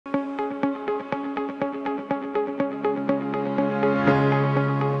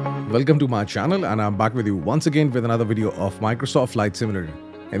welcome to my channel, and I'm back with you once again with another video of Microsoft Flight Simulator.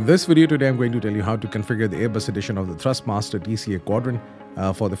 In this video today, I'm going to tell you how to configure the Airbus edition of the Thrustmaster TCA Quadrant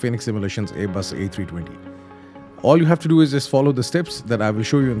for the Fenix Simulations Airbus A320. All you have to do is just follow the steps that I will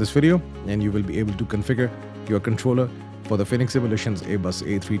show you in this video, and you will be able to configure your controller for the Fenix Simulations Airbus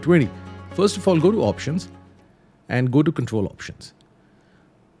A320. First of all, go to Options and go to Control Options.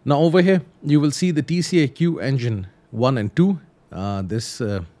 Now over here, you will see the TCA Q Engine 1 and 2. This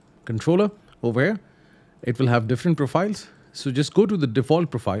controller over here, it will have different profiles. So just go to the default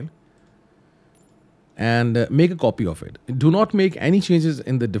profile and make a copy of it. Do not make any changes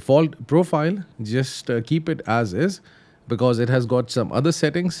in the default profile. Just keep it as is, because it has got some other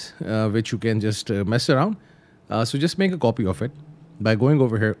settings which you can just mess around. So just make a copy of it by going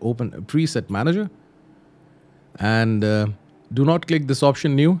over here, open Preset Manager, and do not click this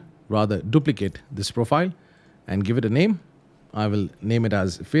option New, rather duplicate this profile and give it a name. I will name it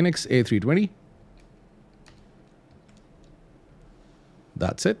as Fenix A320.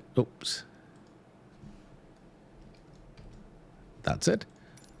 That's it. Oops. That's it.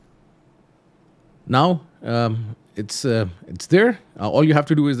 Now it's there. All you have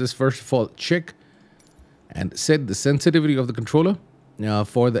to do is this: first of all, check and set the sensitivity of the controller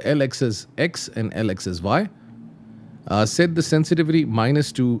for the L axis X and L axis Y. Set the sensitivity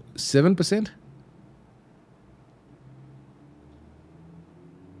minus to 7%.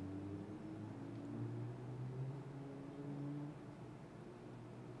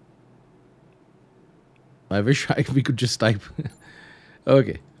 I wish we could just type.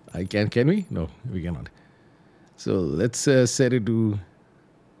 Okay, can we? No, we cannot. So let's set it to,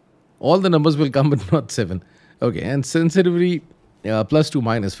 all the numbers will come but not 7. Okay, and sensitivity plus to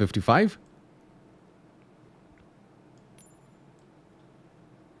minus 55.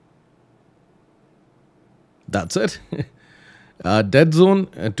 That's it. Dead zone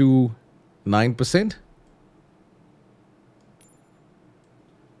to 9%.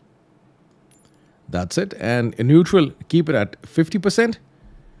 That's it. And in neutral, keep it at 50%.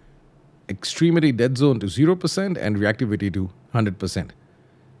 Extremity dead zone to 0% and reactivity to 100%.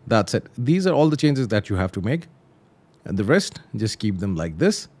 That's it. These are all the changes that you have to make. And the rest, just keep them like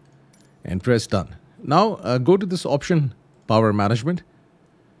this and press done. Now go to this option, Power Management,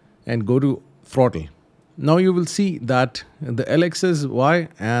 and go to Throttle. Now you will see that the LXSY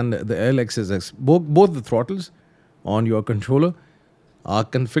and the LXSX, both the throttles on your controller are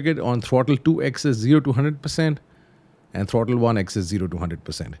configured on throttle 2x is 0 to 100% and throttle 1x is 0 to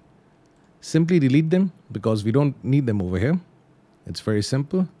 100%. Simply delete them because we don't need them over here. It's very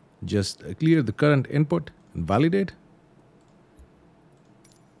simple. Just clear the current input and validate.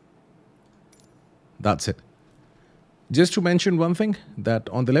 That's it. Just to mention one thing, that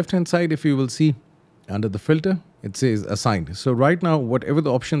on the left hand side, if you will see under the filter, it says assigned. So right now, whatever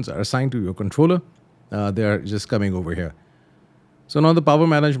the options are assigned to your controller, they are just coming over here. So now the power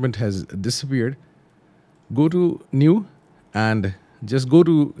management has disappeared. Go to New and just go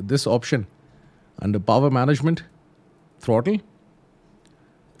to this option under Power Management, Throttle.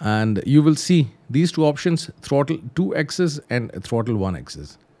 And you will see these two options, Throttle 2 axis and Throttle 1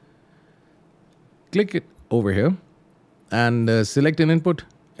 axis. Click it over here and select an input,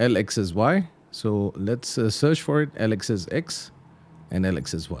 LXSY. So let's search for it, LXSX and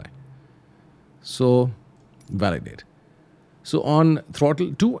LXSY. So validate. So on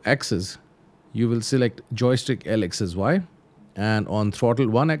throttle 2 axis, you will select joystick LXSY, and on throttle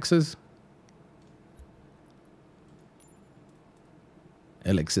 1 axis,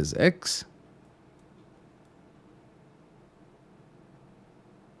 LXSX.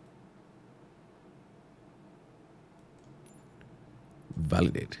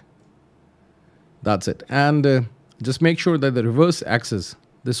 Validate. That's it. And just make sure that the reverse axis,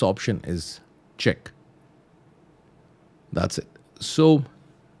 this option is check. That's it. So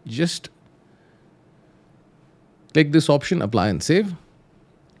just click this option, apply and save.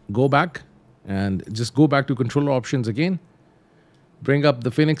 Go back and just go back to controller options again. Bring up the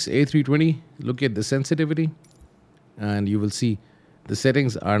Fenix A320, look at the sensitivity, and you will see the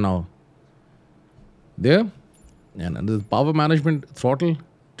settings are now there. And under the power management, throttle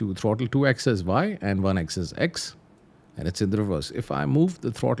to throttle 2 axis Y and 1 axis X, and it's in the reverse. If I move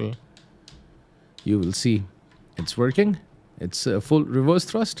the throttle, you will see it's working. It's a full reverse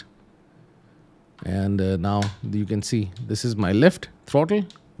thrust. And now you can see this is my left throttle,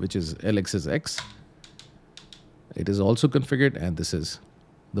 which is LXSX. It is also configured, and this is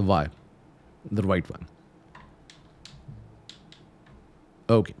the Y, the right one.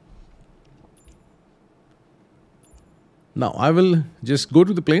 Okay. Now I will just go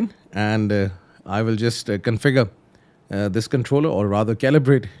to the plane and I will just configure this controller, or rather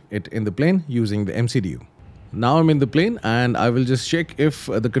calibrate it in the plane using the MCDU. Now I'm in the plane and I will just check if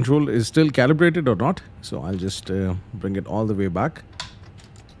the controller is still calibrated or not. So I'll just bring it all the way back.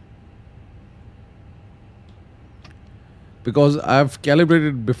 Because I've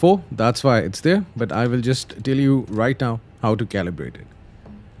calibrated before, that's why it's there, but I will just tell you right now how to calibrate it.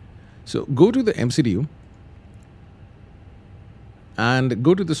 So go to the MCDU and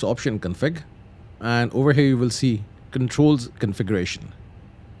go to this option config, and over here you will see controls configuration.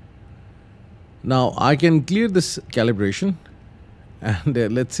 Now I can clear this calibration and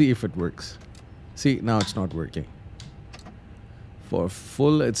let's see if it works. See, now it's not working. For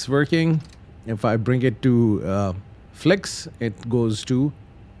full it's working. If I bring it to flex, it goes to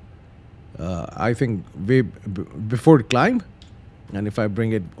I think way before climb, and if I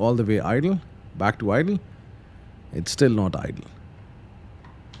bring it all the way idle, back to idle, it's still not idle.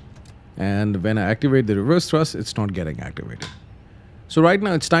 And when I activate the reverse thrust, it's not getting activated. So right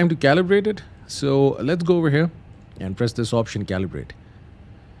now it's time to calibrate it. So let's go over here and press this option, calibrate.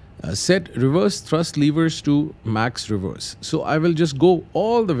 Set reverse thrust levers to max reverse. So I will just go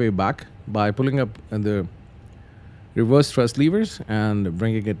all the way back by pulling up the reverse thrust levers and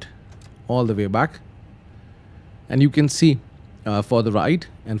bringing it all the way back. And you can see for the right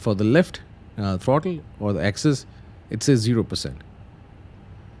and for the left throttle or the axis, it says 0%.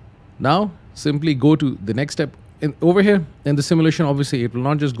 Now simply go to the next step. Over here in the simulation, obviously it will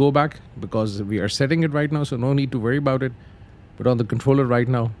not just go back because we are setting it right now, so no need to worry about it. But on the controller right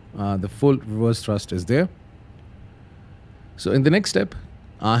now, the full reverse thrust is there. So in the next step,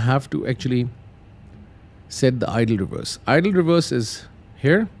 I have to actually set the idle reverse. Idle reverse is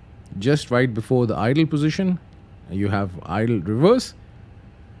here, just right before the idle position. You have idle reverse.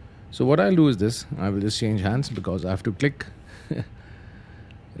 So what I'll do is this, I will just change hands because I have to click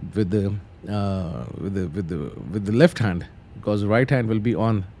with the left hand, because the right hand will be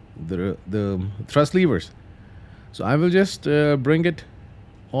on the thrust levers. So I will just bring it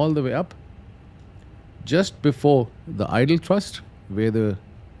all the way up just before the idle thrust, where the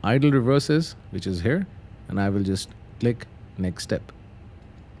idle reverse is, which is here, and I will just click next step.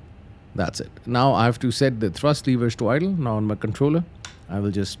 That's it. Now I have to set the thrust levers to idle. Now on my controller, I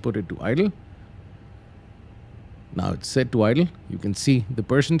will just put it to idle. Now it's set to idle. You can see the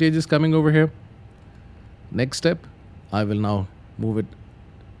percentages coming over here. Next step, I will now move it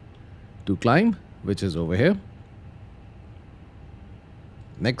to climb, which is over here.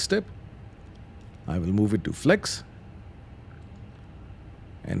 Next step, I will move it to flex.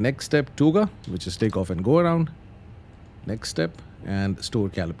 And next step, toga, which is take off and go around. Next step, and store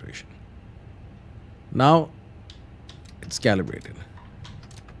calibration. Now it's calibrated.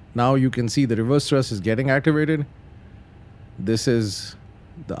 Now you can see the reverse thrust is getting activated. This is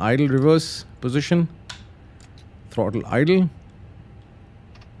the idle reverse position, throttle idle,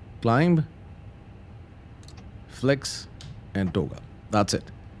 climb, flex, and toga. That's it.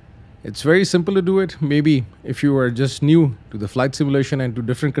 It's very simple to do it. Maybe if you are just new to the flight simulation and to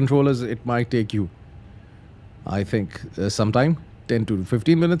different controllers, it might take you, I think, some time, 10 to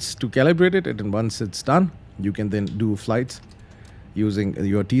 15 minutes to calibrate it. And once it's done, you can then do flights using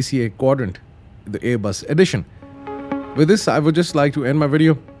your TCA Quadrant, the Airbus edition. With this, I would just like to end my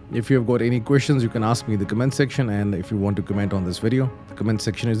video. If you have got any questions, you can ask me in the comment section. And if you want to comment on this video, the comment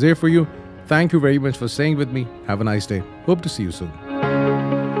section is there for you. Thank you very much for staying with me. Have a nice day. Hope to see you soon.